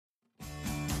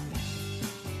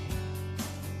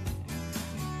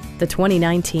the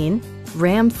 2019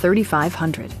 Ram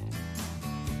 3500.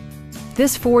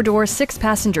 This four-door,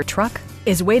 six-passenger truck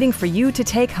is waiting for you to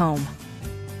take home.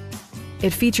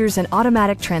 It features an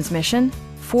automatic transmission,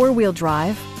 four-wheel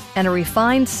drive, and a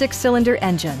refined six-cylinder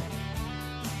engine.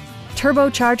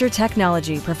 Turbocharger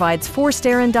technology provides forced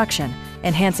air induction,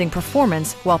 enhancing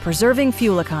performance while preserving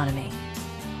fuel economy.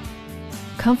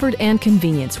 Comfort and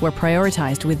convenience were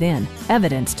prioritized within,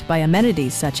 evidenced by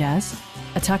amenities such as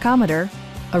a tachometer,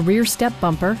 a rear step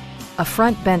bumper, a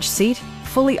front bench seat,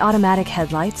 fully automatic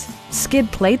headlights,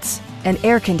 skid plates, and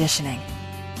air conditioning.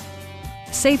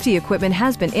 Safety equipment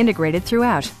has been integrated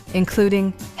throughout,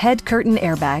 including head curtain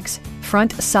airbags,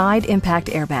 front side impact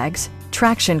airbags,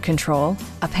 traction control,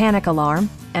 a panic alarm,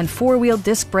 and four-wheel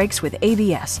disc brakes with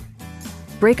ABS.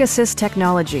 Brake Assist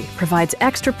technology provides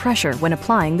extra pressure when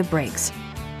applying the brakes.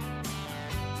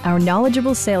 Our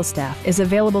knowledgeable sales staff is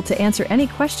available to answer any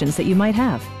questions that you might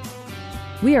have.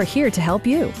 We are here to help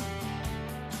you.